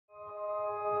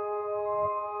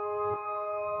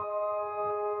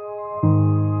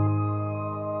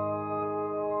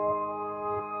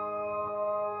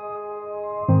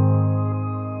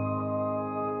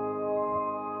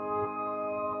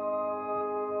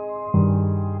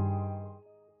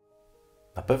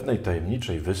pewnej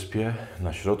tajemniczej wyspie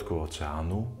na środku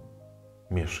oceanu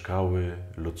mieszkały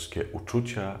ludzkie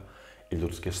uczucia i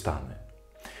ludzkie stany.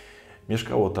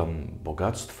 Mieszkało tam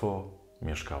bogactwo,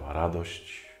 mieszkała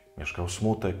radość, mieszkał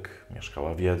smutek,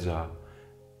 mieszkała wiedza,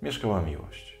 mieszkała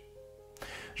miłość.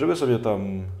 Żyły sobie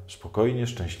tam spokojnie,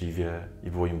 szczęśliwie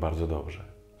i było im bardzo dobrze.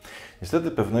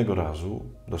 Niestety pewnego razu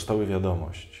dostały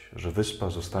wiadomość, że wyspa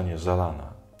zostanie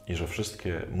zalana i że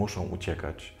wszystkie muszą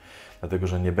uciekać, dlatego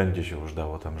że nie będzie się już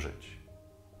dało tam żyć.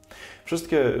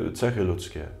 Wszystkie cechy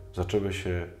ludzkie zaczęły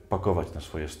się pakować na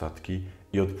swoje statki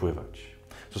i odpływać.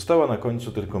 Została na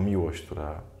końcu tylko miłość,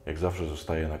 która jak zawsze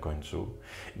zostaje na końcu.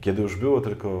 I kiedy już było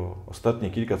tylko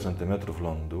ostatnie kilka centymetrów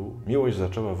lądu, miłość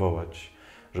zaczęła wołać,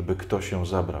 żeby ktoś ją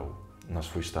zabrał na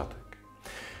swój statek.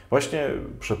 Właśnie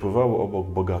przepływało obok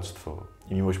bogactwo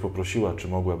i miłość poprosiła, czy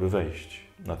mogłaby wejść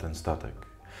na ten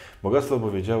statek. Bogactwo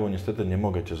powiedziało: niestety nie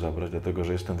mogę cię zabrać, dlatego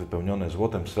że jestem wypełnione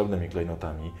złotem, srebrem i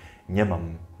klejnotami, nie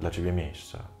mam dla ciebie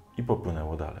miejsca. I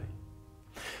popłynęło dalej.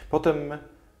 Potem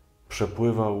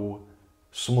przepływał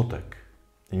smutek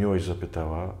i miłość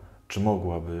zapytała, czy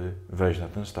mogłaby wejść na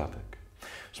ten statek.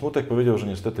 Smutek powiedział, że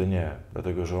niestety nie,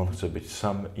 dlatego że on chce być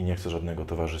sam i nie chce żadnego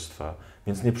towarzystwa,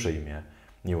 więc nie przyjmie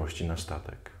miłości na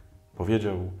statek.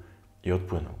 Powiedział i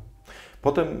odpłynął.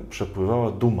 Potem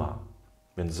przepływała duma,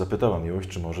 więc zapytała miłość,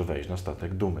 czy może wejść na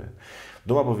statek dumy.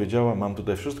 Duma powiedziała: mam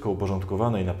tutaj wszystko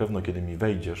uporządkowane i na pewno kiedy mi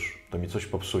wejdziesz, to mi coś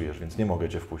popsujesz, więc nie mogę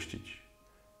cię wpuścić.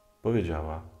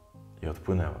 Powiedziała i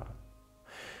odpłynęła.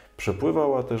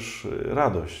 Przepływała też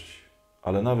radość,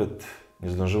 ale nawet nie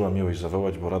zdążyła miłość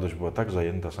zawołać, bo radość była tak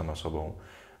zajęta sama sobą,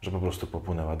 że po prostu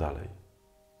popłynęła dalej.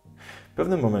 W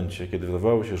pewnym momencie, kiedy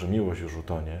wydawało się, że miłość już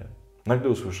utonie, nagle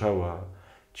usłyszała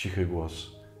cichy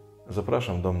głos: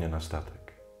 zapraszam do mnie na statek.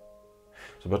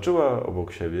 Zobaczyła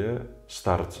obok siebie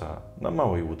starca na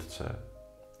małej łódce.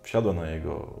 Wsiadła na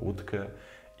jego łódkę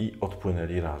i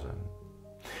odpłynęli razem.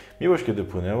 Miłość, kiedy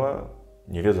płynęła,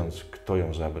 nie wiedząc, kto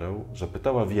ją zabrał,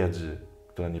 zapytała wiedzy,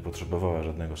 która nie potrzebowała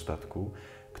żadnego statku: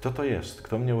 kto to jest,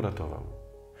 kto mnie uratował?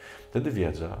 Wtedy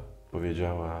wiedza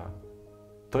powiedziała: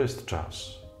 to jest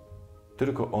czas.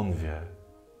 Tylko on wie,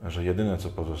 że jedyne, co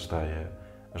pozostaje,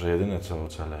 że jedyne, co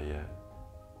ocaleje,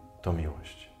 to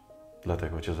miłość.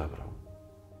 Dlatego cię zabrał.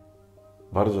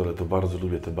 Bardzo, ale to bardzo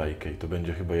lubię tę bajkę i to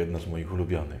będzie chyba jedna z moich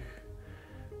ulubionych.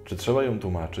 Czy trzeba ją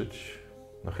tłumaczyć?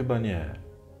 No chyba nie.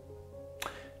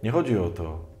 Nie chodzi o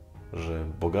to, że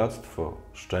bogactwo,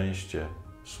 szczęście,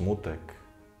 smutek,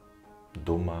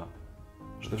 duma,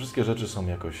 że te wszystkie rzeczy są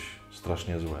jakoś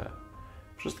strasznie złe.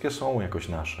 Wszystkie są jakoś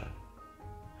nasze.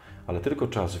 Ale tylko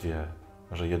czas wie,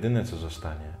 że jedyne, co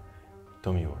zostanie,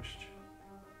 to miłość.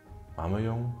 Mamy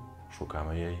ją,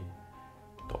 szukamy jej,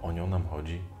 to o nią nam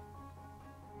chodzi.